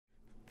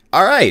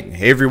Alright,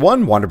 hey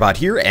everyone, Wanderbot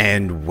here,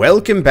 and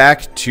welcome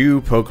back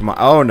to Pokemon.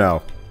 Oh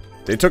no,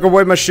 they took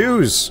away my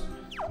shoes.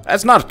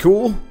 That's not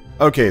cool.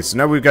 Okay, so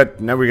now we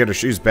got our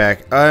shoes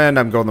back, and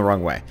I'm going the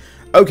wrong way.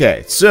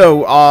 Okay,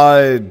 so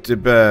on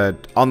the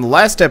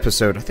last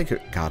episode,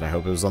 God, I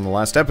hope it was on the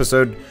last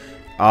episode.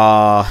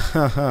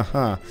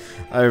 I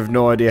have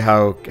no idea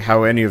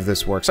how any of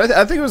this works.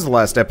 I think it was the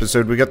last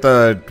episode. We got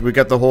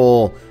the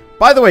whole.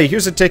 By the way,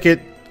 here's a ticket.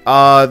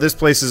 This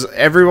place is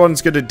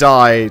everyone's gonna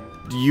die.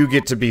 You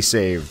get to be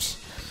saved.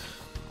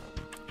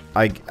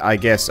 I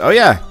guess. Oh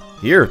yeah,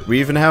 here we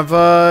even have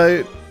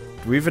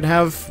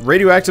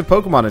radioactive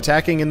Pokemon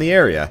attacking in the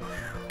area.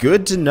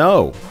 Good to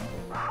know.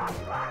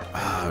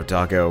 Oh,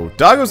 Doggo.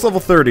 Doggo's level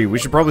 30. We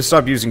should probably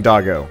stop using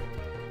Doggo,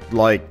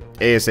 like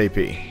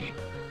ASAP,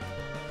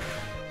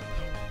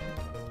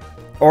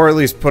 or at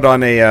least put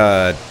on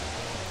a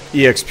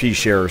EXP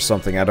share or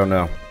something. I don't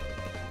know.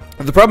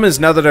 The problem is,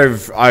 now that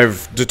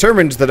I've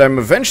determined that I'm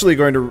eventually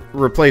going to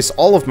replace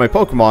all of my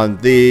Pokemon,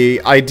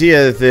 the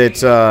idea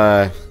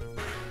that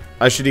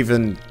I should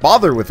even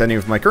bother with any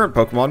of my current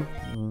Pokemon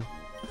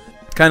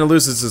kind of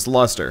loses its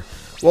luster.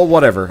 Well,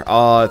 whatever.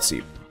 Let's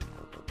see.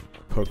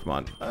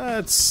 Pokemon.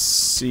 Let's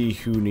see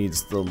who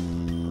needs the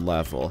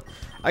level.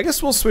 I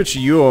guess we'll switch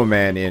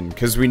Uranium in,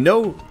 because we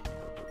know...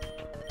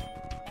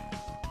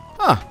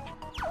 Huh.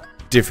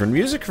 Different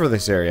music for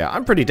this area.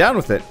 I'm pretty down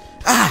with it.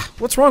 Ah!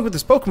 What's wrong with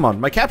this Pokemon?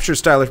 My capture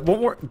style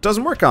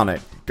doesn't work on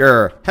it.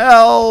 Grr.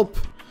 Help!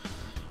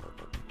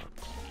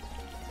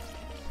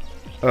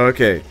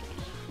 Okay.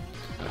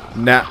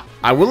 Now,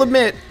 I will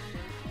admit,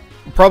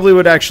 probably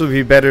would actually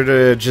be better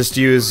to just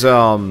use,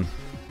 it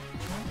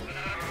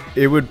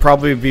would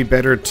probably be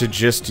better to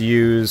just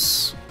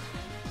use,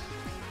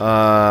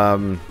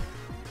 Doggo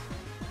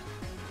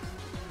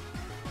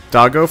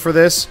for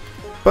this,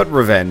 but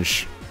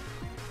Revenge.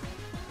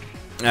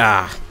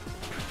 Ah.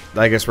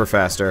 I guess we're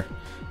faster.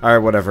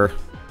 Alright, whatever.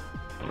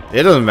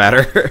 It doesn't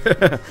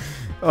matter.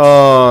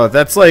 Oh,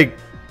 that's like...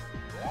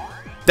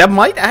 That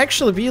might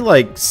actually be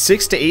like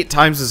 6 to 8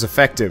 times as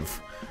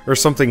effective. Or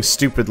something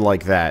stupid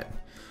like that.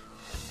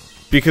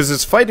 Because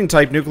it's fighting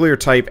type, nuclear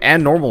type,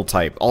 and normal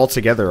type all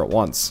together at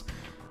once.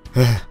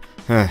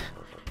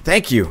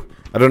 Thank you.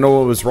 I don't know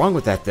what was wrong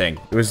with that thing.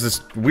 It was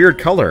this weird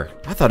color.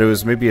 I thought it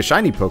was maybe a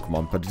shiny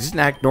Pokemon, but it didn't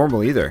act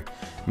normal either.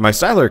 My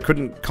styler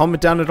couldn't calm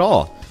it down at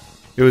all.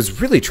 It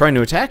was really trying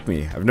to attack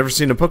me. I've never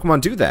seen a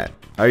Pokemon do that.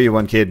 I owe you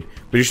one, kid,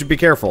 but you should be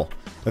careful.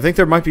 I think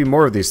there might be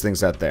more of these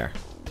things out there.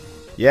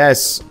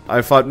 Yes,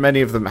 I fought many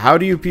of them. How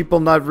do you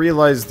people not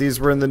realize these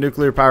were in the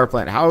nuclear power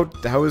plant?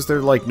 How is there,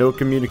 like, no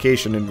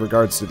communication in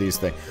regards to these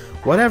things?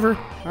 Whatever.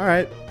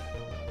 Alright.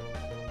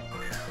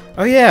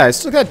 Oh yeah, I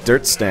still got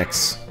Dirt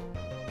Snacks.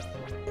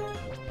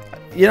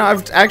 You know,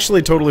 I've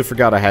actually totally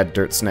forgot I had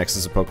Dirt Snacks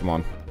as a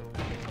Pokemon.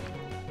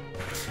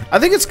 I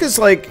think it's because,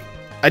 like,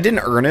 I didn't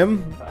earn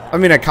him. I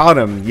mean, I caught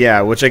him,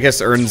 yeah, which I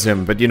guess earns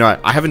him, but you know,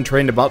 I haven't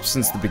trained him up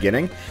since the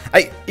beginning.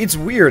 It's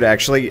weird,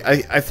 actually.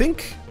 I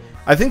think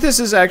this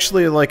is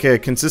actually like a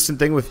consistent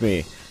thing with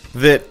me,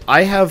 that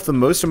I have the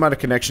most amount of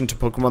connection to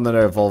Pokemon that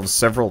I evolved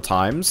several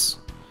times,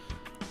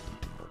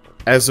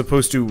 as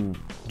opposed to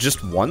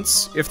just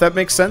once, if that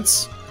makes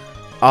sense.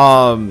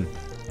 And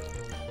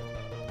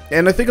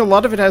I think a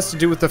lot of it has to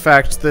do with the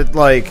fact that,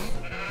 like,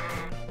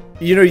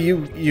 you know,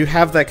 you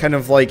have that kind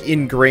of, like,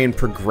 ingrained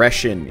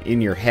progression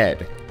in your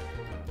head.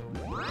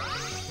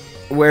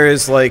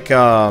 Whereas, like,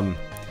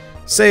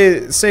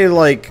 say,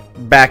 like,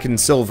 back in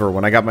Silver,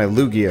 when I got my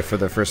Lugia for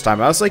the first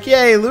time, I was like,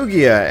 yay,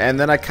 Lugia! And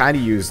then I kind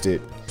of used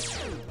it.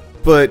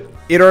 But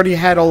it already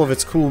had all of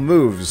its cool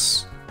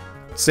moves,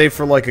 save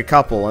for, like, a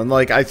couple. And,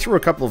 like, I threw a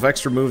couple of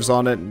extra moves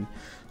on it and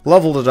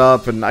leveled it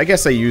up, and I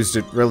guess I used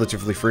it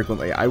relatively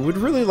frequently. I would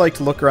really like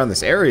to look around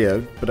this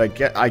area, but I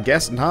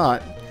guess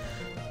not.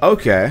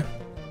 Okay.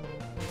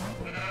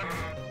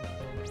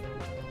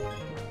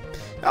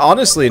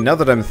 Honestly, now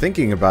that I'm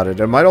thinking about it,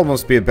 it might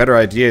almost be a better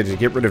idea to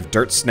get rid of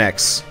Dirt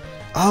Snacks.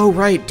 Oh,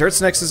 right, Dirt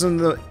Snacks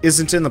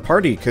isn't in the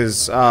party,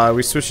 because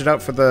we switched it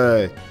out for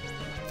the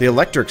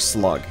Electric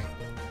Slug.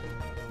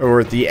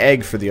 Or the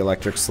egg for the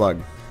Electric Slug.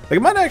 Like,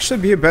 it might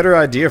actually be a better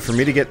idea for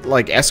me to get,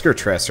 like,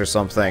 Escartress or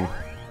something,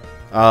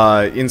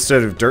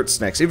 instead of Dirt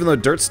Snacks, even though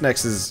Dirt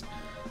Snacks is,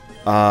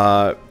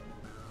 a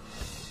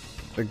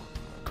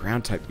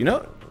ground type. You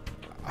know,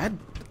 I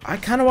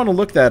kind of want to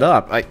look that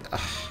up.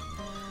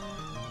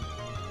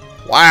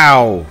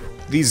 Wow,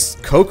 these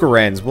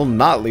Kokorans will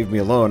not leave me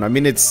alone. I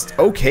mean, it's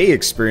okay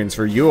experience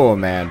for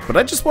Uranium, but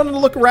I just wanted to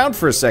look around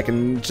for a second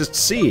and just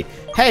see,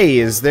 hey,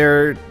 is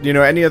there, you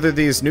know, any other of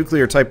these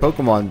nuclear type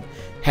Pokemon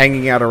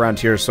hanging out around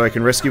here so I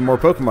can rescue more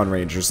Pokemon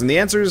Rangers? And the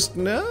answer is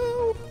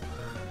no.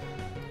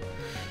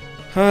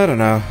 I don't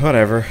know,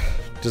 whatever.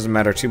 Doesn't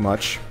matter too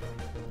much.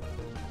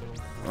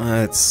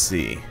 Let's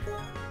see.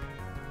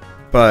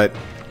 But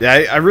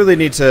I really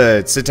need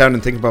to sit down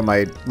and think about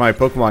my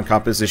Pokemon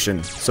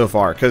composition so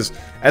far, because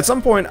at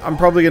some point I'm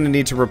probably going to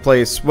need to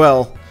replace,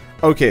 well,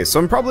 okay, so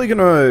I'm probably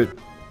going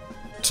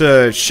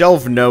to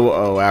shelve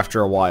No-Oh after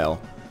a while.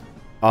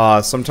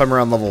 Sometime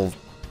around level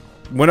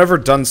whenever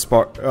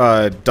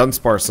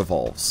Dunsparce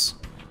evolves,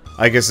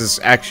 I guess is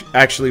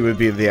actually would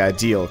be the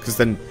ideal, because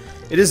then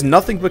it is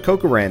nothing but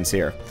Kokorans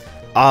here.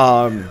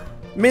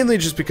 Mainly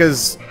just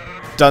because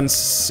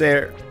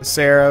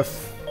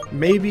Seraph,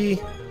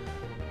 maybe?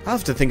 I'll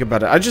have to think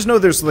about it. I just know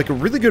there's like a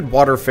really good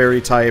water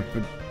fairy type,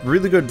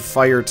 really good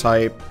fire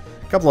type,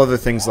 a couple other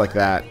things like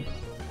that.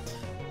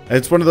 And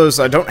it's one of those,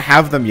 I don't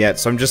have them yet,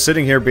 so I'm just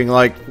sitting here being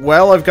like,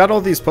 well, I've got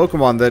all these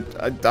Pokemon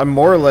that I'm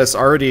more or less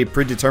already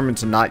predetermined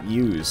to not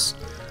use.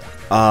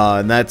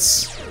 And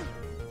that's...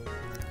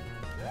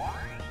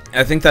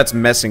 I think that's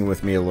messing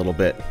with me a little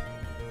bit.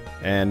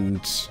 And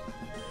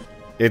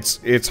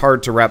it's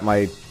hard to wrap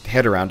my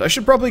head around. I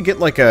should probably get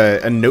like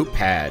a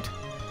notepad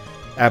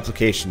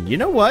application. You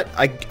know what?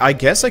 I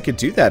guess I could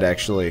do that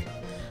actually.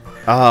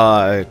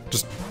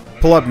 Just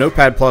pull up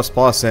Notepad++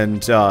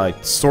 and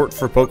sort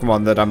for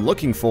Pokemon that I'm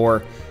looking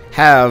for,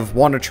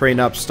 want to train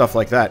up, stuff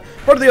like that.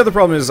 Part of the other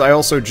problem is I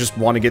also just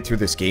want to get through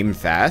this game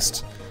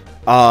fast.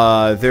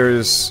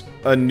 There's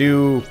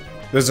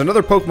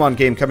another Pokemon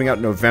game coming out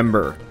in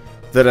November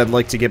that I'd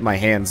like to get my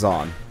hands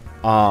on.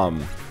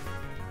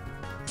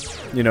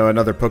 You know,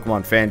 another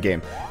Pokemon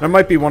Fangame. And it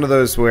might be one of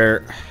those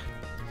where...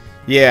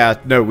 Yeah,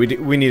 no, we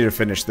need to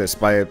finish this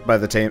by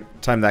the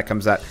time that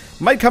comes out.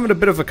 Might come at a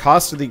bit of a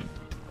cost to the...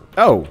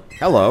 Oh,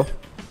 hello.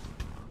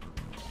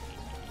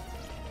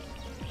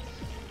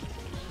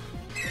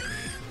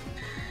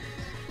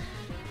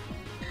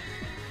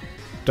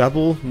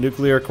 Double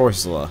nuclear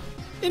Corsola.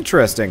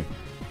 Interesting.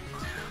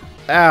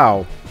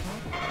 Ow.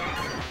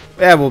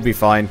 Yeah, we'll be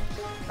fine.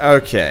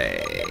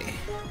 Okay.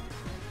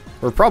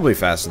 We're probably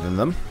faster than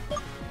them.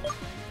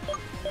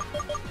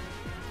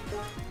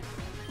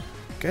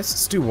 Guess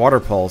let's do Water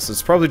Pulse.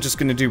 It's probably just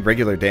going to do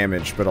regular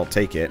damage, but I'll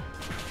take it.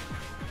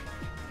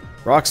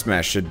 Rock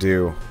Smash should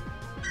do.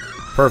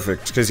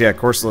 Perfect, because yeah,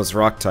 Corsola's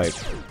rock type.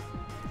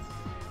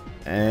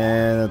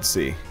 And let's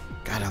see.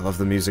 God, I love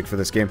the music for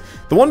this game.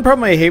 The one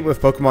problem I hate with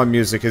Pokemon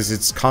music is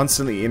it's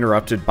constantly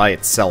interrupted by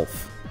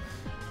itself.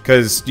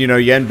 Because, you know,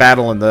 you end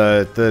battle and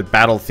the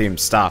battle theme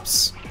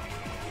stops.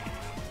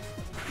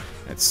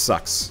 It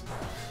sucks.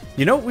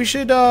 You know, we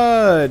should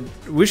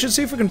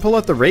see if we can pull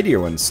out the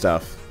radio and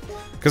stuff.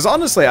 Because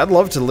honestly, I'd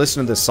love to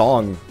listen to this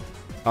song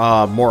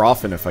more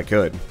often if I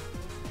could.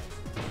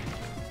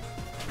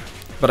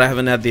 But I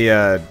haven't had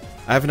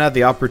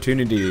the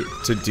opportunity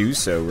to do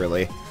so,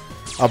 really.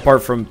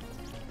 Apart from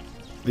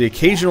the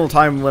occasional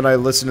time when I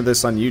listen to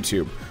this on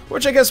YouTube,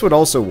 which I guess would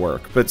also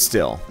work, but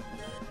still.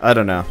 I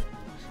don't know.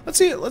 Let's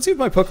see if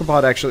my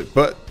Pokebot actually...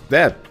 But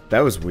that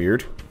was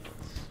weird.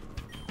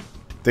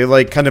 They,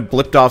 like, kind of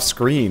blipped off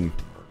screen.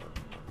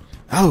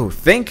 Oh,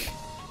 think?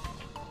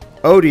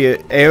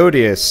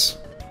 Aodius.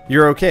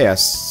 You're okay. I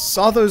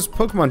saw those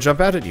Pokemon jump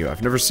out at you.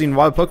 I've never seen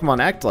wild Pokemon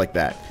act like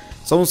that.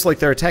 It's almost like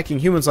they're attacking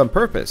humans on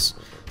purpose.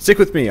 Stick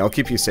with me. I'll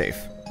keep you safe.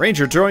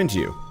 Ranger joined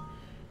you.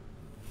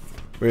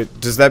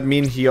 Wait, does that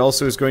mean he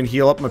also is going to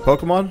heal up my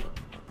Pokemon?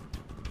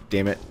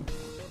 Damn it.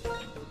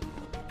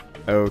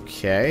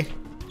 Okay.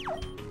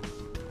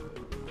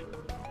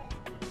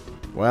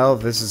 Well,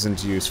 this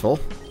isn't useful.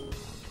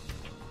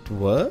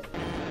 What?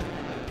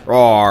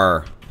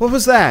 Roar. What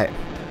was that?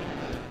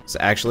 It's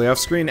actually off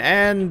screen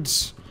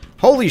and...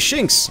 Holy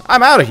shinks!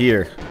 I'm out of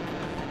here!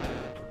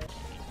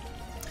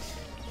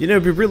 You know,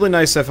 it'd be really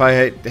nice if I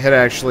had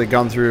actually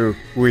gone through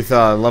with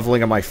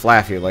leveling up my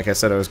Flaffy like I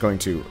said I was going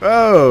to.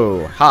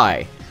 Oh,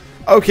 hi.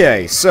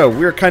 Okay, so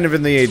we're kind of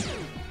in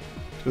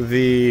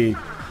the...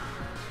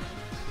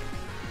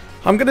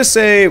 I'm gonna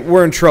say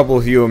we're in trouble,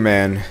 Hugh,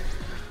 man.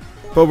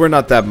 But we're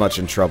not that much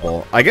in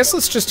trouble. I guess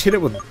let's just hit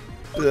it with...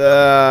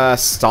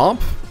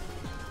 Stomp?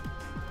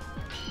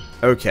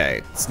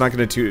 Okay, it's not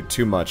gonna do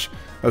too much.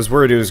 I was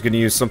worried it was gonna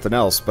use something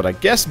else, but I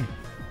guess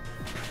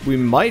we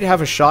might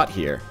have a shot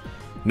here.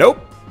 Nope.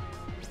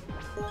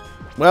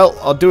 Well,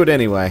 I'll do it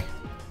anyway.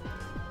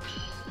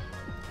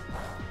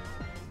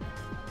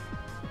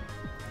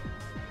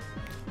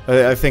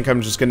 I think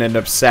I'm just gonna end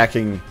up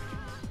sacking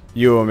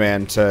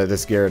Uoman to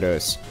this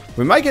Gyarados.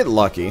 We might get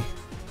lucky.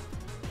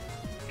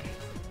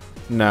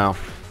 No.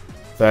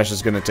 Thash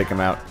is gonna take him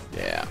out.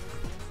 Yeah.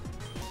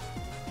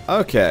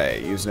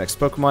 Okay, use next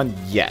Pokemon.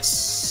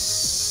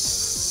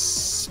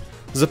 Yes.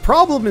 The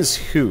problem is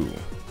who?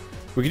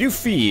 We can do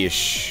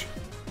Fish.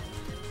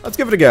 Let's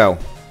give it a go.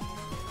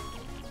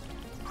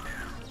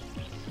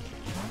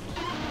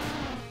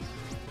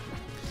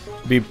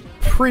 Be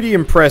pretty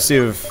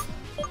impressive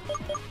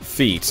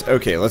feat.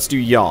 Okay, let's do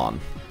Yawn.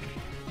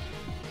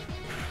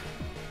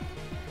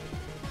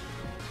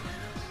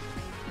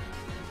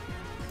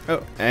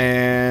 Oh,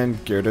 and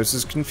Gyarados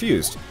is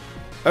confused.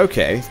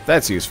 Okay,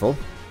 that's useful.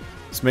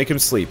 Let's make him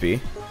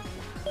sleepy.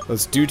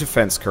 Let's do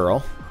Defense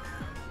Curl.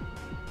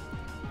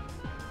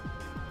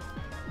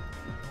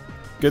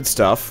 Good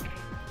stuff.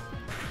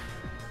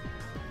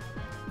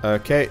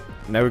 Okay,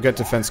 now we've got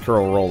Defense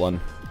Curl rolling.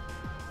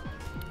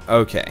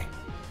 Okay.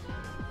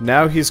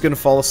 Now he's gonna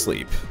fall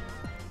asleep.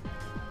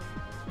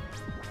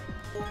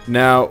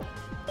 Now,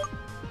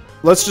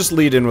 let's just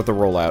lead in with the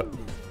rollout.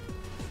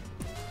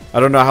 I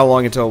don't know how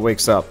long until it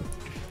wakes up.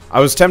 I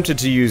was tempted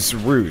to use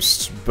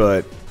Roost,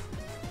 but...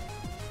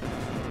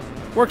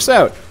 works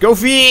out. Go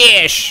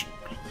fish!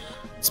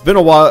 It's been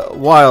a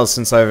while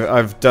since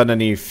I've done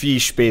any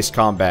fish-based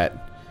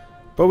combat.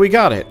 But we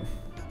got it.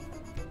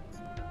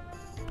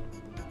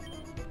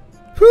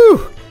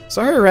 Whew!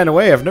 Sorry I ran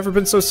away. I've never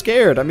been so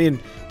scared. I mean,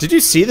 did you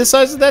see the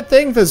size of that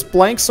thing? Those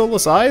blank,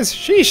 soulless eyes?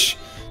 Sheesh!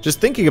 Just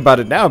thinking about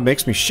it now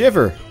makes me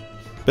shiver.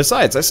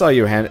 Besides, I saw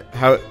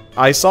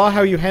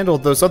how you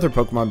handled those other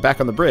Pokemon back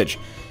on the bridge.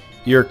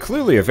 You're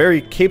clearly a very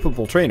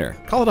capable trainer.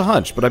 Call it a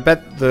hunch, but I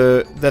bet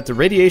that the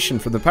radiation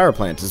from the power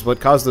plant is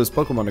what caused those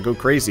Pokemon to go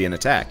crazy and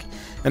attack.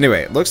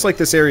 Anyway, it looks like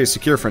this area is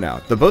secure for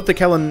now. The boat that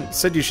Kellen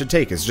said you should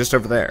take is just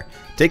over there.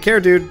 Take care,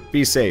 dude.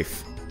 Be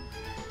safe.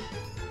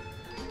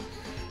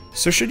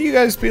 So should you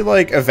guys be,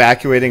 like,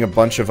 evacuating a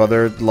bunch of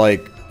other,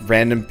 like,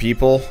 random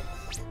people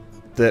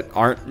that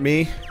aren't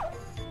me?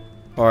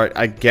 Or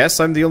I guess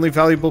I'm the only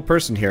valuable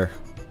person here.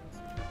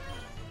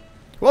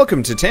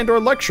 Welcome to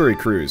Tandor Luxury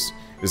Cruise.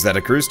 Is that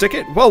a cruise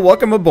ticket? Well,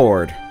 welcome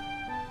aboard.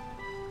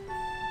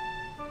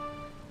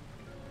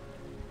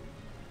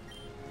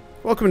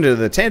 Welcome to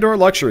the Tandor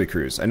Luxury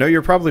Cruise. I know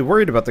you're probably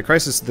worried about the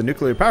crisis at the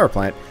nuclear power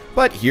plant,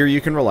 but here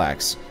you can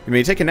relax. You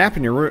may take a nap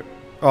in your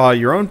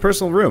own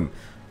personal room,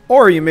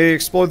 or you may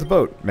explore the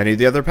boat. Many of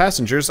the other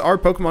passengers are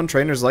Pokemon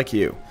trainers like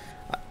you.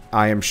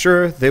 I am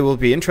sure they will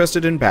be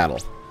interested in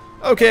battle.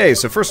 Okay,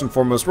 so first and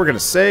foremost, we're going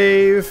to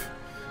save...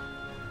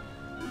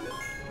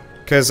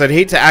 because I'd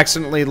hate to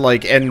accidentally,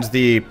 like, end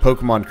the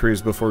Pokemon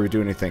cruise before we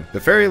do anything. The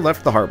ferry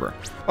left the harbor.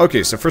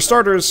 Okay, so for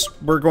starters,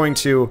 we're going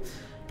to...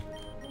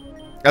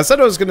 I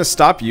said I was going to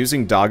stop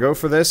using Doggo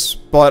for this,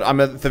 but I'm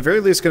at the very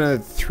least going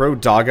to throw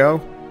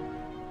Doggo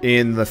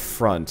in the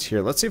front.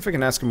 Here, let's see if I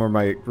can ask him where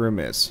my room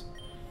is.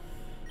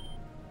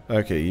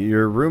 Okay,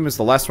 your room is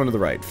the last one to the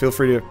right. Feel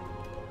free to...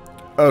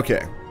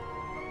 okay.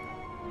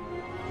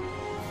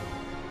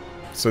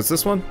 So it's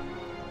this one?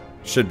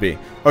 Should be.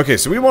 Okay,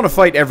 so we want to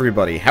fight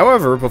everybody.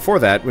 However, before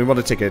that, we want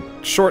to take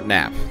a short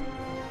nap.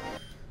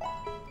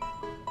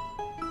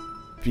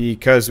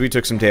 Because we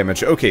took some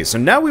damage. Okay, so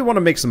now we want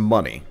to make some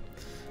money.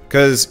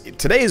 Because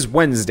today is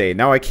Wednesday.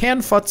 Now, I can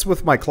futz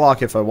with my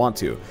clock if I want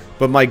to.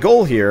 But my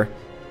goal here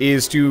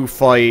is to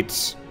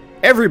fight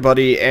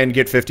everybody and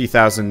get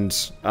 50,000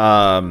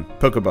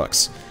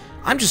 Pokebucks.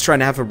 I'm just trying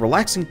to have a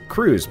relaxing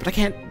cruise, but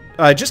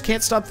I just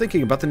can't stop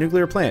thinking about the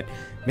nuclear plant.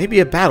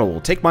 Maybe a battle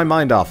will take my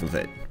mind off of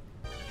it.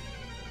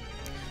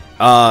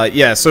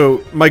 Yeah,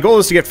 so my goal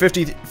is to get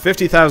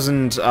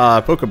 50,000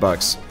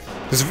 Pokebucks.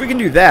 Because if we can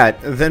do that,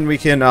 then we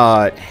can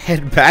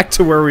head back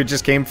to where we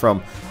just came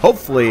from.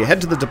 Hopefully, head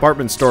to the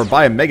department store,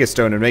 buy a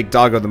Megastone, and make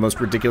Doggo the most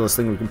ridiculous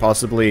thing we can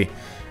possibly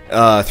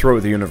throw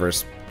at the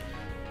universe.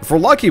 If we're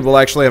lucky, we'll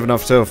actually have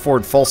enough to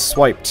afford False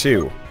Swipe,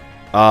 too.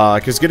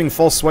 Because getting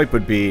False Swipe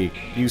would be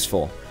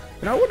useful.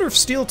 And I wonder if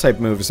Steel-type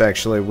moves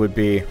actually would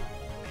be...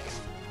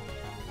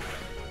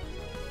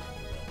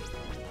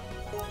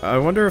 I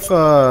wonder if,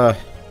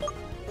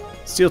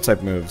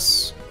 Steel-type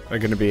moves are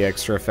going to be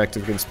extra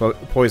effective against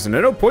Poison. I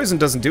know Poison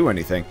doesn't do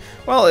anything.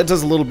 Well, it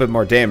does a little bit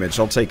more damage.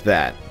 I'll take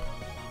that.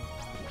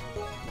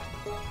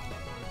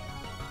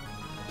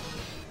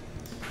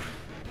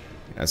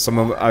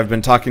 I've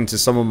been talking to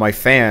some of my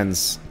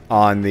fans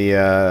on the,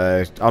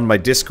 on my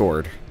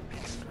Discord.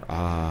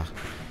 I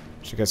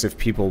guess if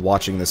people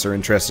watching this are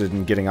interested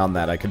in getting on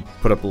that, I could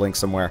put up a link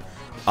somewhere.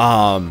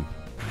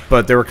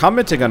 But they were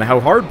commenting on how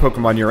hard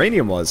Pokemon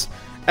Uranium was.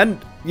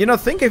 And, you know,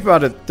 thinking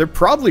about it, they're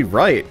probably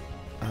right.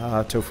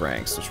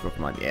 Tofrang, switch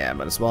Pokemon. Yeah,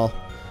 might as well.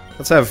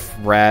 Let's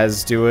have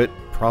Raz do it,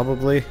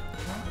 probably.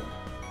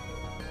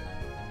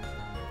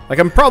 Like,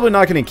 I'm probably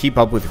not going to keep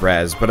up with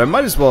Raz, but I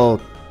might as well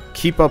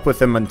keep up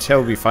with him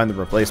until we find the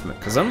replacement.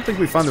 Because I don't think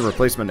we find the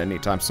replacement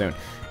anytime soon.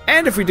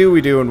 And if we do,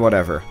 we do, and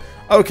whatever.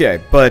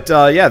 Okay, but,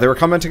 yeah, they were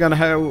commenting on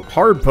how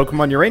hard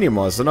Pokemon Uranium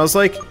was, and I was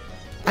like,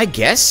 I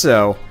guess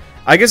so.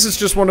 I guess it's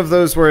just one of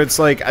those where it's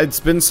like, it's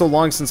been so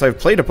long since I've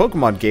played a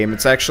Pokemon game,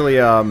 it's actually,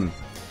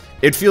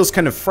 it feels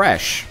kind of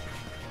fresh.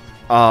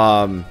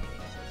 Well,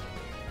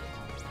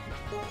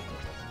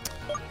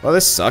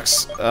 this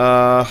sucks.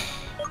 Gonna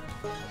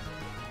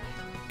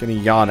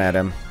yawn at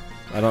him.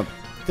 I don't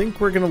think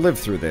we're gonna live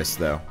through this,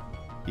 though.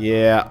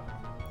 Yeah.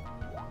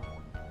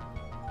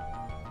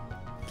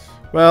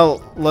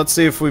 Well, let's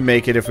see if we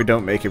make it. If we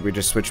don't make it, we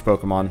just switch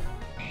Pokemon.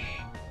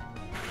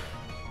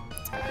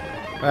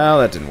 Well,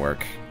 that didn't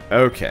work.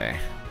 Okay.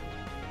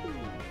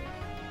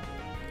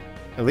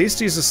 At least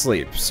he's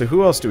asleep. So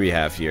who else do we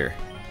have here?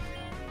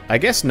 I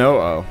guess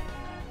No-Oh.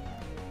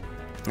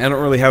 I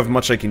don't really have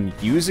much I can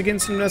use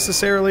against him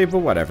necessarily, but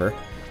whatever.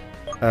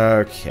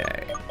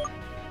 Okay.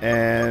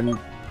 And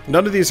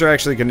none of these are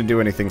actually going to do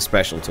anything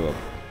special to him.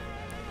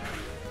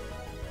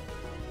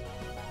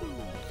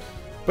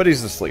 But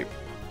he's asleep.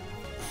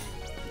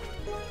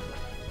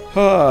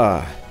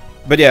 But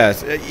yeah,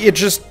 it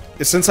just...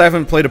 Since I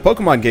haven't played a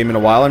Pokemon game in a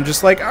while, I'm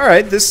just like,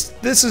 alright, this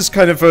is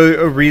kind of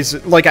a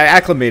reason... Like, I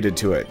acclimated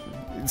to it.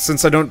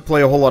 Since I don't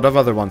play a whole lot of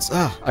other ones.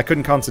 I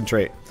couldn't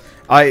concentrate.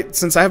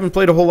 Since I haven't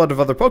played a whole lot of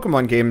other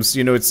Pokemon games,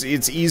 you know, it's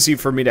easy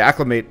for me to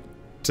acclimate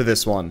to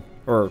this one.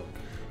 or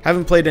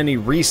haven't played any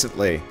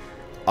recently.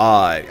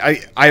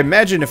 I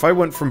imagine if I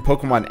went from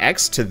Pokemon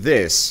X to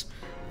this,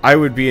 I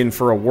would be in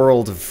for a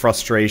world of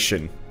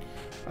frustration,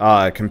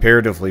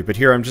 comparatively. But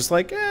here I'm just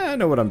like, I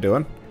know what I'm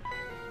doing.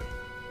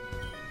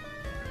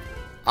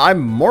 I'm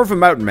more of a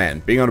mountain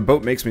man. Being on a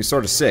boat makes me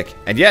sort of sick,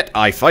 and yet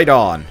I fight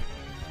on.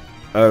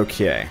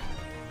 Okay.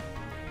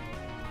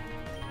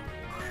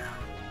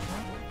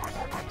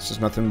 This is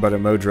nothing but a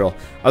Modrill.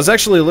 I was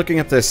actually looking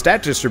at the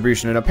stat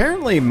distribution, and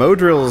apparently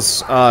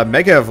Modrill's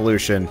Mega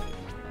Evolution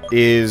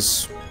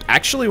is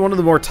actually one of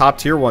the more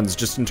top-tier ones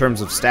just in terms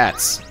of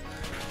stats.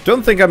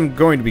 Don't think I'm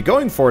going to be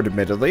going for it,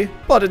 admittedly,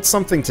 but it's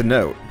something to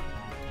note.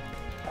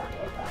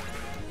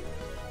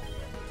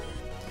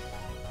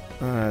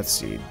 Let's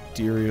see.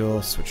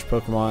 Duriel, switch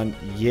Pokemon.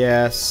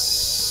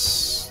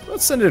 Yes.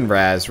 Let's send in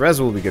Raz. Raz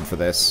will be good for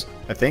this.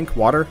 I think.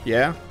 Water?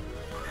 Yeah.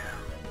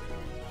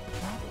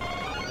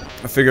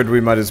 I figured we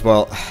might as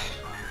well...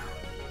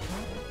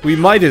 We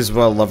might as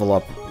well level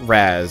up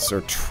Raz,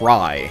 or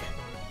try.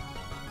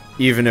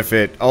 Even if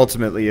it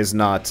ultimately is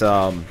not,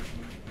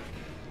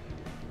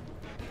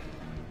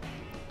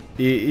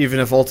 even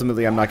if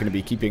ultimately I'm not going to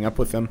be keeping up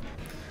with him.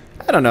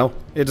 I don't know.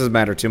 It doesn't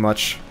matter too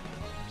much.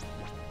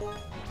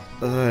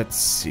 Let's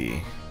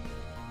see.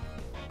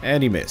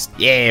 And he missed.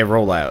 Yeah,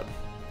 roll out.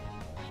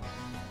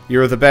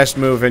 You're the best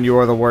move and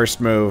you're the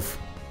worst move.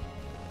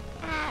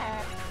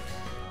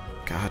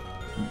 God.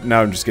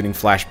 Now I'm just getting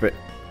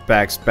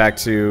flashbacks back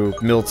to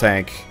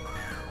Miltank.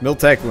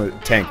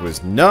 Miltank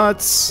was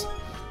nuts.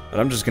 But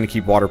I'm just going to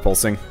keep water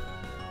pulsing.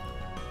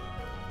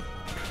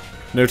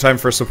 No time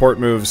for support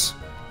moves.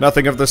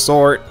 Nothing of the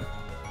sort.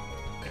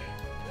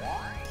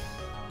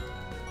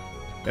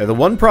 Yeah, the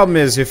one problem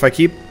is if I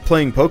keep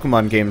playing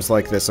Pokemon games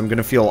like this, I'm going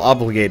to feel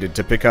obligated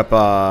to pick up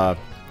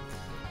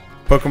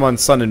Pokemon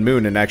Sun and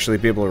Moon and actually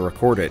be able to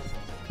record it.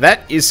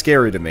 That is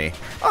scary to me.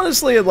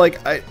 Honestly,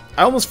 like, I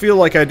almost feel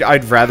like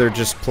I'd rather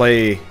just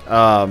play,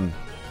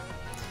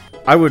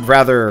 I would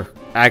rather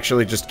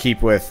actually just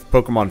keep with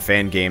Pokemon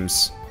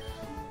Fangames.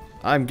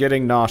 I'm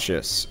getting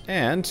nauseous,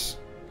 and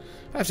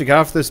I have to get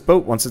off this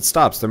boat once it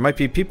stops. There might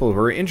be people who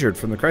are injured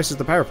from the crisis at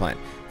the power plant.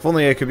 If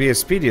only I could be as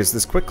speedy as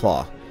this Quick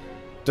Claw.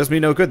 Does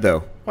me no good, though.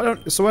 Why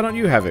don't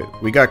you have it?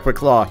 We got Quick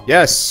Claw.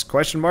 Yes?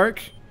 Question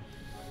mark?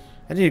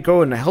 I need to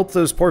go and help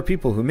those poor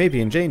people who may be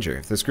in danger.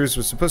 If this cruise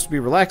was supposed to be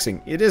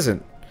relaxing, it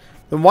isn't.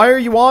 Then why are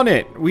you on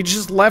it? We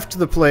just left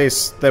the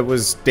place that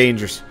was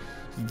dangerous.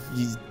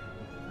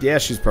 Yeah,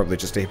 she's probably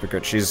just a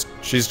hypocrite. She's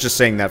just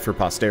saying that for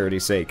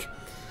posterity's sake.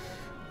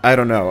 I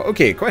don't know.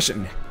 Okay,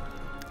 question.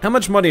 How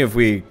much money have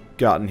we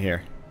gotten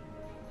here?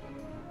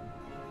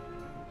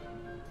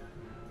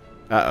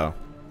 Uh-oh.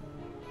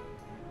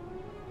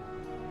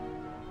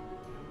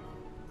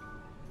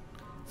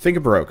 Think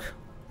it broke.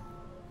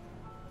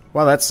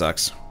 Well, that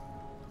sucks.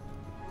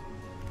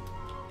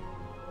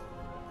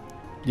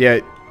 Yeah,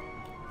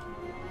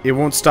 it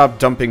won't stop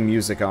dumping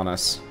music on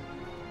us.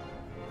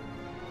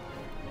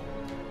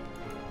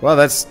 Well,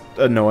 that's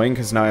annoying,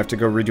 because now I have to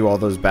go redo all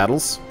those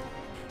battles.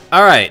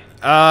 Alright,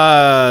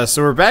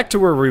 so we're back to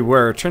where we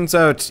were. Turns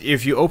out,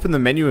 if you open the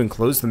menu and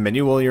close the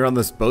menu while you're on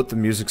this boat, the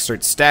music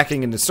starts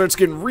stacking and it starts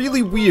getting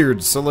really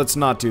weird, so let's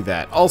not do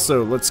that.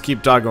 Also, let's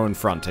keep Doggo in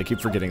front. I keep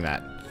forgetting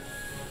that.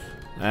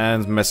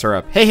 And mess her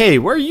up. Hey,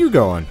 where are you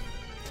going?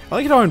 I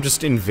like how I'm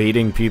just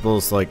invading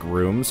people's, like,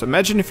 rooms.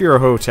 Imagine if you're a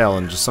hotel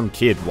and just some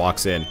kid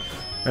walks in,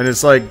 and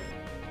it's like,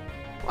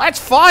 let's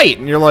fight!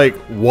 And you're like,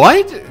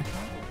 what?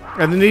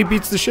 And then he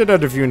beats the shit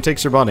out of you and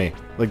takes your money.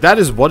 Like, that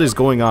is what is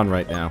going on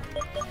right now.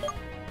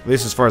 At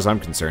least as far as I'm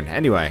concerned.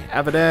 Anyway,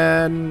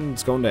 Abaddon,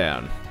 it's going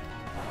down.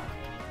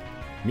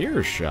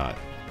 Mirror shot.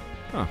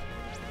 Huh.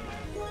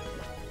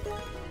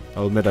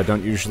 I'll admit I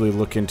don't usually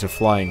look into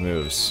flying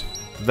moves.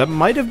 That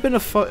might have been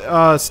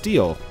a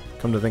steal,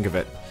 come to think of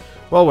it.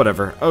 Well,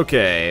 whatever.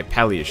 Okay,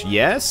 Palish,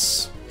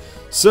 yes?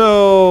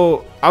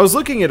 So, I was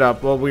looking it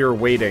up while we were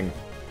waiting.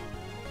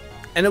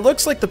 And it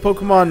looks like the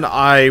Pokemon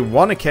I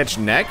want to catch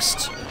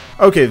next...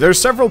 Okay, there's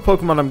several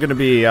Pokemon I'm going to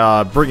be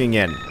bringing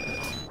in.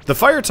 The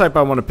fire type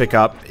I want to pick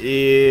up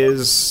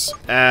is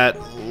at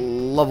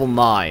level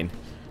 9.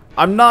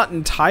 I'm not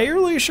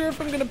entirely sure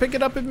if I'm going to pick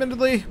it up,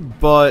 admittedly,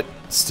 but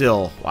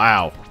still,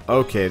 wow.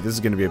 Okay, this is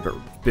going to be a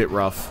bit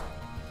rough.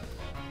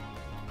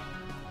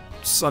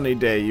 Sunny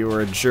day, you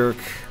were a jerk.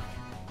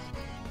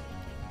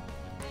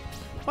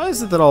 Why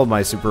is it that all of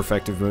my super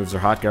effective moves are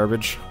hot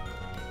garbage?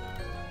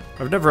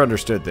 I've never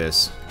understood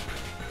this.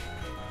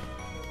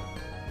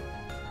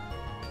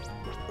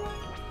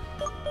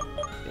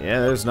 Yeah,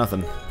 there's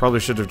nothing. Probably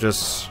should have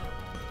just...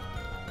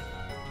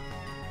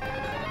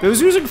 It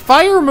was using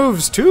fire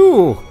moves,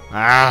 too!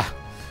 Ah!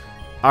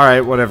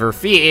 Alright, whatever.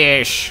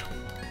 Fish!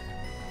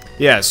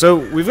 Yeah, so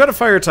we've got a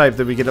fire type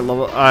that we get at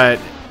level...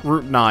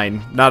 Route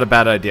 9. Not a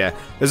bad idea.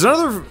 There's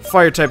another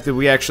fire type that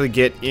we actually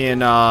get in,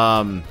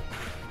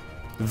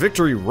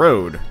 Victory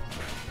Road.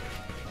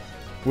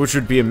 Which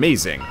would be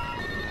amazing.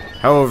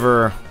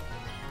 However...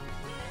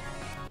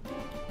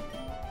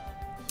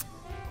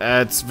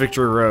 That's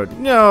Victory Road.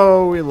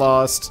 No, we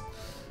lost.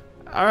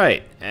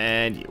 Alright,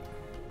 and you.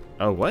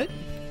 Oh, what?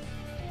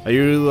 I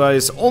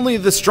utilize only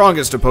the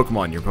strongest of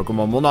Pokemon. Your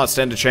Pokemon will not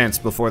stand a chance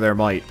before their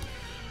might.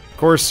 Of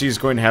course, he's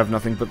going to have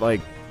nothing but,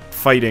 like,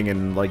 fighting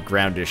and, like,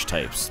 groundish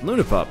types.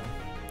 Lunapup.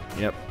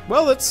 Yep.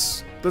 Well,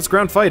 that's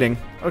ground fighting.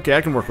 Okay,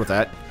 I can work with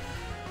that.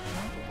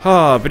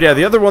 But yeah,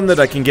 the other one that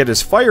I can get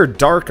is Fire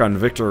Dark on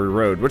Victory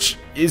Road, which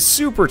is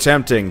super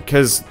tempting,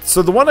 because...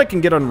 So the one I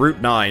can get on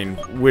Route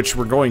 9, which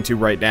we're going to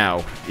right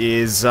now,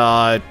 is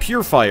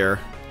Pure Fire,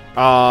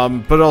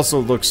 but also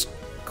looks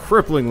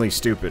cripplingly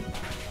stupid.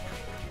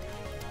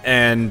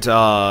 And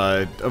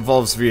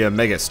evolves via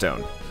Mega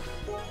Stone.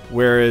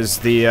 Whereas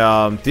the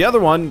other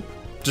one,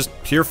 just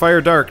Pure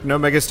Fire Dark, no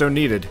Mega Stone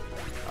needed.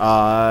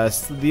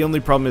 The only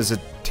problem is it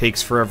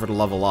takes forever to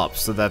level up,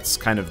 so that's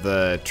kind of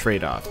the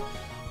trade-off.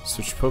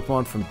 Switch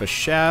Pokemon from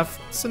Bashaf,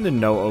 send in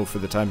No-Oh for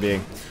the time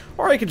being.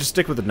 Or I could just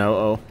stick with the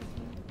No-Oh.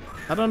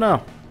 I don't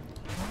know.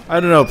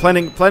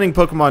 Planning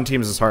Pokemon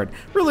teams is hard.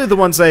 Really, the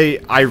ones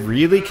I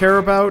really care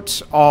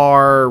about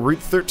are Route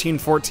 13,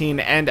 14,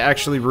 and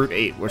actually Route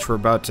 8, which we're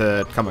about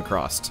to come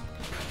across.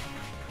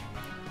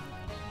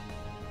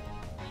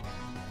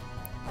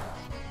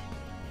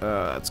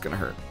 That's gonna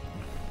hurt.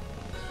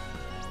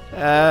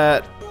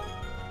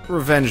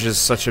 Revenge is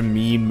such a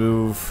mean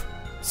move.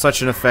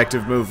 Such an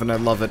effective move, and I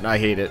love it, and I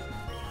hate it.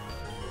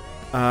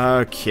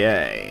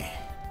 Okay.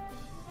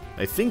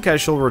 I think I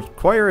shall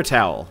require a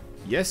towel.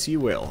 Yes,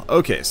 you will.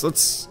 Okay, so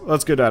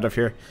let's get out of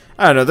here.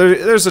 I don't know.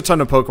 There's a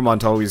ton of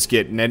Pokemon to always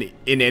get in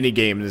any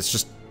game, and it's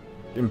just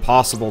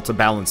impossible to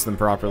balance them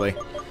properly.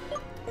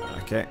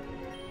 Okay.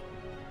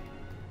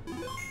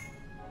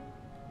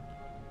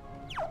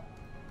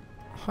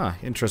 Huh.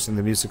 Interesting.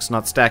 The music's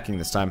not stacking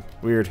this time.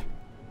 Weird.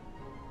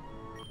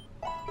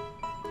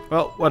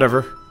 Well,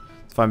 whatever.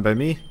 It's fine by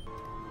me.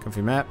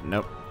 Comfy map.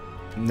 Nope.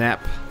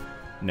 Nap.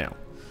 No.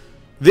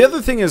 The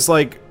other thing is,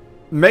 like,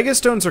 Mega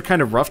Stones are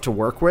kind of rough to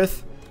work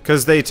with.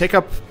 Because they take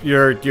up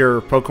your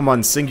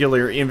Pokemon's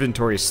singular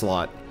inventory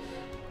slot.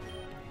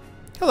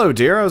 Hello,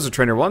 dear. I was a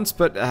trainer once,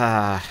 but,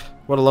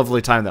 what a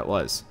lovely time that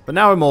was. But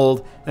now I'm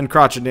old, and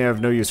crotchety and I have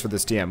no use for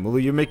this TM. Will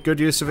you make good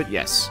use of it?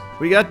 Yes.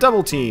 We got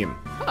double team.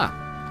 Huh.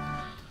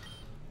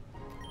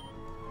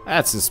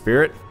 That's the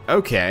spirit.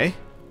 Okay.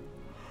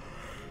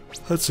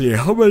 Let's see,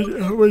 how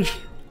much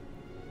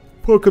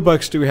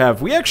Pokebucks do we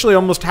have? We actually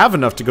almost have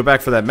enough to go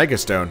back for that Mega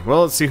Stone.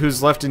 Well, let's see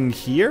who's left in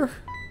here.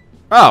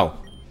 Oh.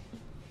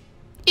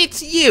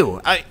 It's you!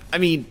 I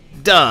mean,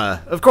 duh.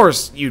 Of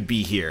course you'd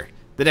be here.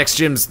 The next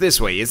gym's this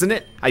way, isn't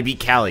it? I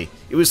beat Callie.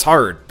 It was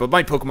hard, but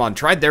my Pokemon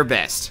tried their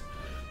best.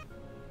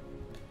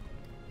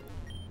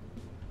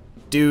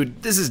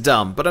 Dude, this is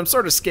dumb, but I'm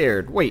sort of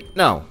scared. Wait,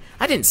 no.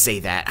 I didn't say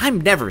that.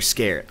 I'm never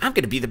scared. I'm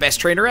gonna be the best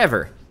trainer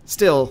ever.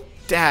 Still,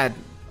 Dad,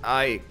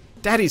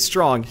 Daddy's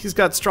strong. He's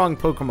got strong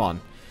Pokemon.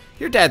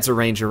 Your dad's a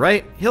ranger,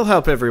 right? He'll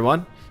help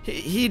everyone.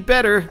 He'd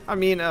better. I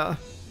mean,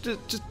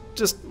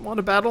 just want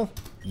to battle?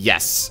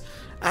 Yes.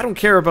 I don't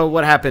care about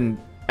what happened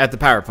at the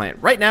power plant.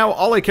 Right now,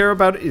 all I care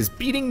about is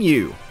beating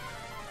you.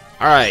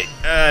 Alright,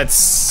 let's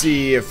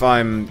see if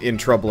I'm in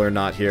trouble or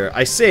not here.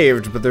 I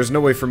saved, but there's no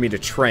way for me to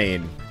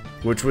train,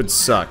 which would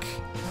suck.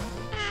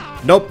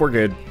 Nope, we're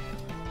good.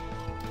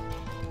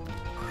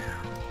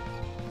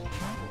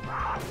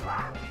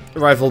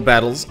 Rifle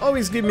battles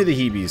always give me the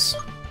heebies.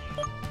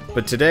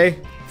 But today,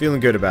 feeling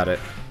good about it.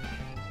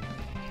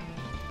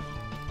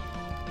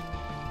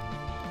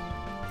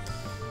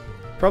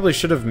 Probably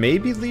should have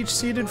maybe leech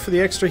seeded for the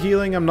extra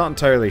healing. I'm not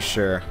entirely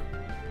sure.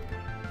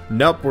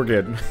 Nope, we're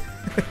good.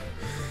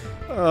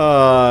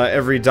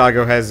 Every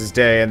doggo has his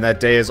day, and that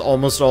day is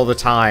almost all the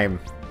time.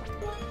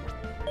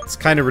 It's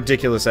kind of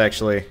ridiculous,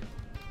 actually.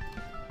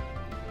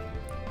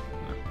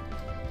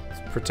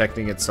 It's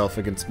protecting itself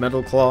against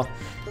Metal Claw.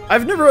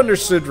 I've never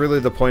understood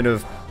really the point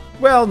of...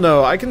 Well,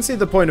 no, I can see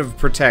the point of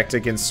protect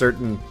against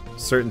certain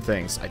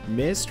things. I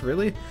missed,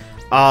 really?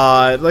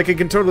 Like, I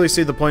can totally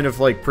see the point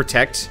of, like,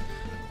 protect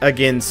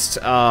against,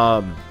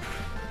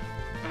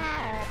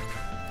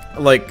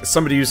 like,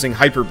 somebody using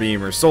Hyper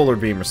Beam or Solar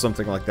Beam or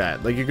something like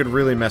that. Like, you could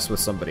really mess with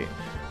somebody.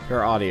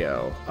 Pure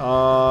audio.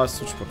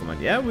 Switch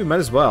Pokemon. Yeah, we might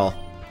as well.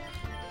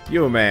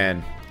 Yo,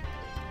 man.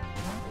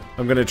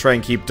 I'm gonna try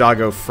and keep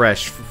Doggo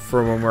fresh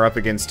for when we're up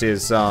against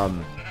his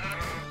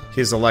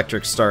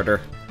electric starter.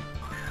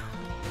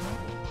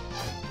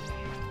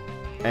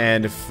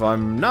 And if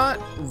I'm not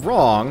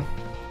wrong...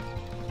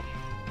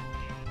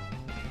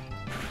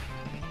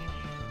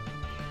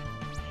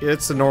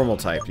 It's a normal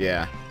type,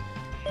 yeah.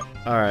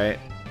 Alright.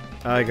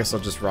 I guess I'll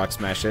just Rock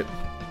Smash it.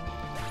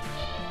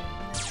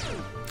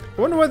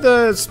 I wonder why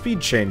the speed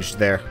changed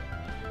there.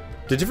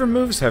 Do different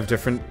moves have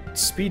different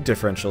speed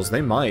differentials? They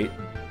might.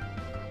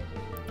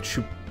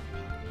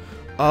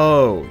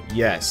 Oh,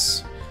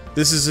 yes.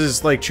 This is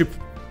his, like,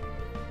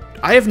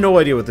 I have no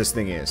idea what this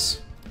thing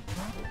is.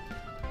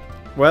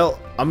 Well,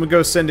 I'm gonna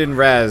go send in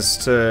Raz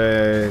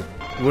to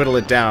whittle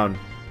it down.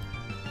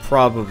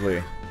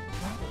 Probably.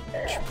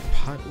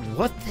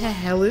 What the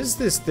hell is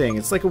this thing?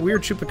 It's like a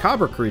weird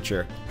Chupacabra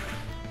creature.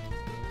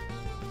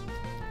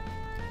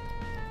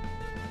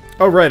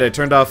 Oh, right, I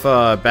turned off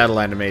battle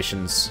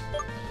animations.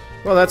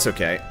 Well, that's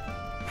okay.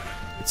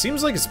 It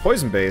seems like it's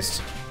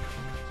poison-based.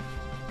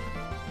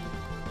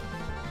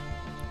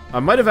 I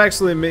might have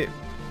actually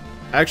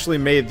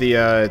made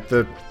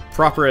the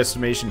proper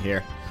estimation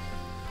here.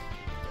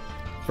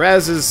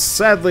 Raz is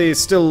sadly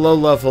still low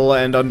level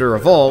and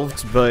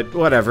under-evolved, but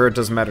whatever, it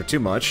doesn't matter too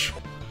much.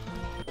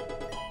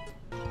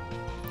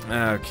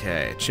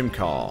 Okay,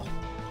 Chimcall.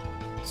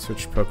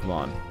 Switch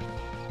Pokemon.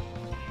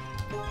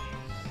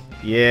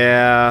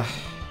 Yeah.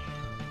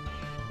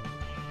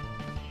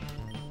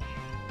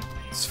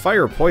 It's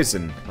fire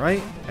poison,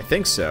 right? I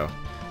think so.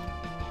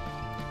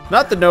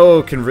 Not that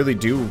No can really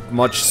do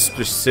much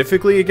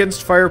specifically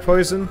against fire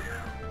poison.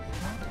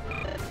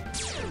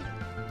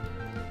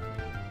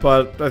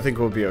 But I think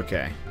we'll be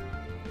okay.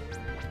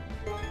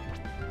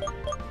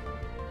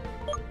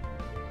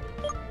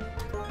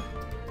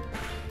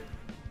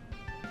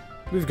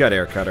 We've got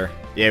Air Cutter.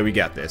 Yeah, we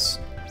got this.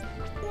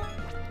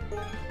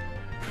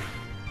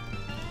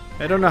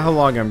 I don't know how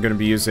long I'm going to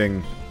be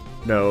using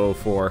No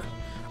for.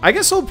 I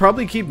guess I'll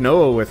probably keep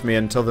Noah with me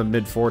until the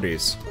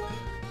mid-40s.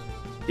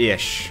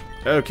 Ish.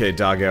 Okay,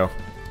 doggo.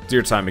 It's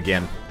your time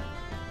again.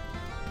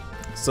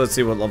 So let's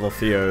see what level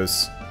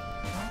Theo's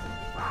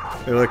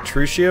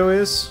Electrucio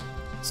is?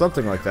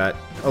 Something like that.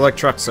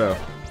 Electruxo.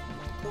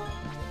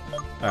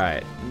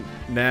 Alright.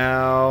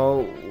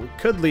 Now, we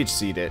could Leech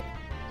Seed it.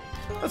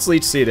 Let's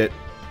Leech Seed it.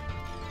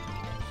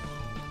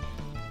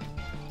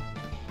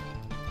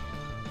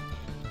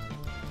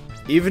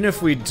 Even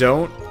if we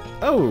don't...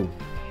 Oh!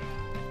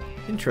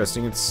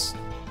 Interesting, it's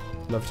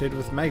levitated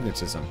with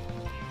magnetism.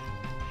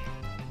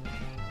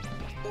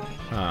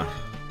 Huh.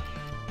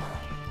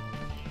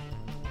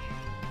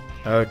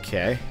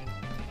 Okay.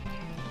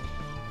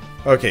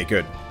 Okay,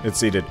 good. It's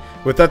seeded.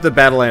 Without the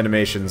battle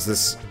animations,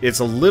 it's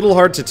a little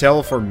hard to tell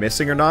if we're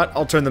missing or not.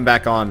 I'll turn them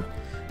back on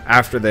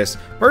after this.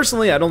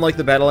 Personally, I don't like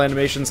the battle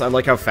animations. I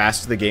like how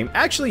fast the game...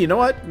 Actually, you know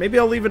what? Maybe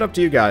I'll leave it up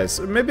to you guys.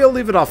 Maybe I'll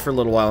leave it off for a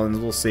little while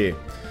and we'll see.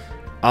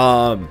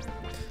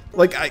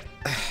 Like,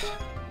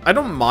 I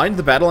don't mind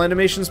the battle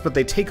animations, but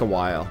they take a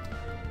while.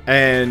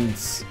 And,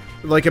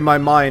 like, in my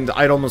mind,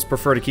 I'd almost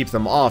prefer to keep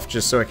them off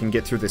just so I can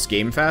get through this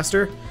game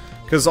faster.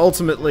 Because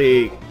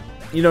ultimately,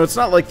 you know, it's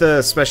not like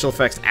the special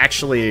effects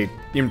actually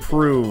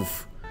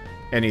improve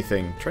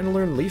anything. Trying to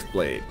learn Leaf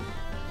Blade.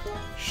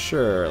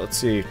 Sure, let's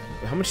see.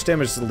 How much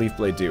damage does the Leaf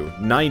Blade do?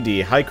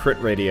 90, high crit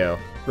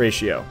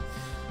ratio.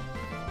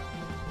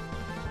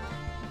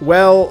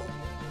 Well,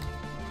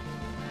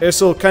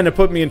 this'll kind of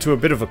put me into a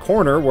bit of a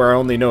corner where I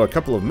only know a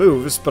couple of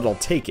moves, but I'll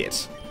take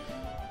it.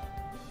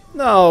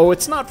 No,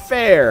 it's not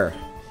fair.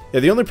 Yeah,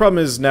 the only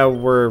problem is now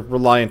we're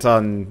reliant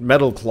on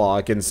Metal Claw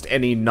against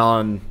any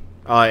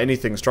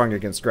anything strong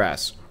against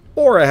grass.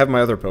 Or I have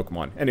my other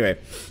Pokemon. Anyway,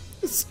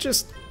 it's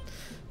just...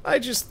 I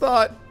just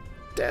thought,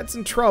 Dad's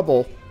in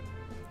trouble.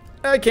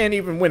 I can't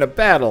even win a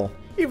battle,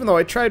 even though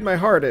I tried my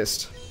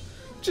hardest.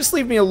 Just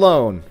leave me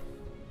alone.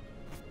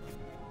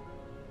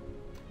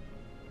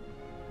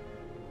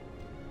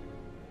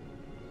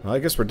 Well, I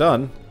guess we're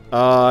done.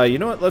 You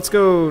know what? Let's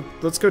go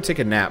take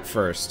a nap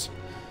first.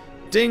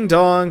 Ding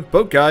dong!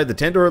 Boat guide, the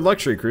Tandor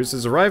Luxury Cruise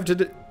has arrived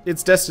at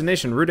its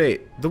destination, Route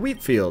 8, the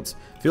wheat fields.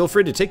 Feel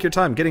free to take your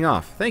time getting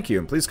off. Thank you,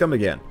 and please come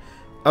again.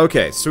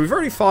 Okay, so we've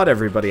already fought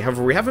everybody.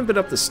 However, we haven't been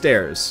up the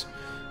stairs,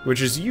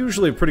 which is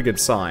usually a pretty good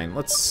sign.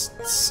 Let's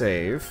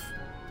save.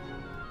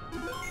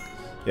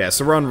 Yeah,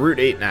 so we're on Route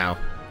 8 now.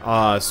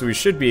 So we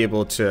should be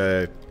able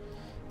to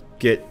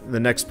get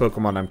the next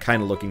Pokemon I'm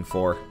kind of looking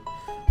for.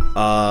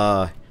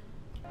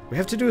 We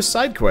have to do a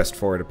side quest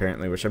for it,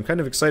 apparently, which I'm kind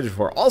of excited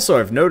for. Also,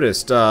 I've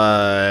noticed,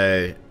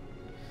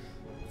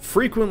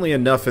 frequently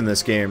enough in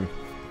this game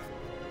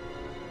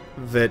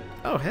that...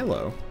 Oh,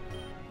 hello.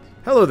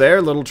 Hello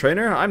there, little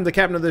trainer. I'm the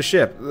captain of the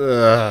ship.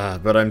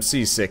 But I'm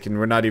seasick, and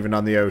we're not even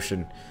on the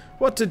ocean.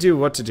 What to do,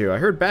 what to do? I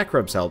heard back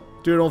rubs help.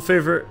 Do an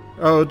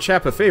old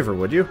chap a favor,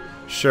 would you?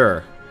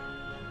 Sure.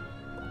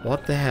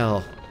 What the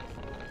hell?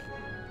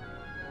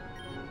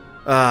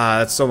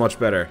 That's so much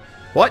better.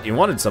 What? You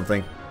wanted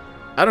something?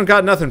 I don't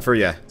got nothing for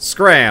you.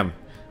 Scram.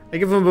 I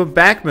give him a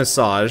back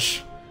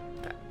massage,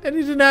 and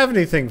he didn't have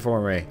anything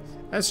for me.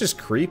 That's just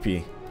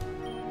creepy.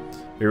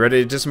 You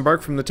ready to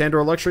disembark from the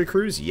Tandor Luxury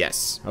Cruise?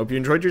 Yes. Hope you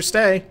enjoyed your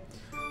stay.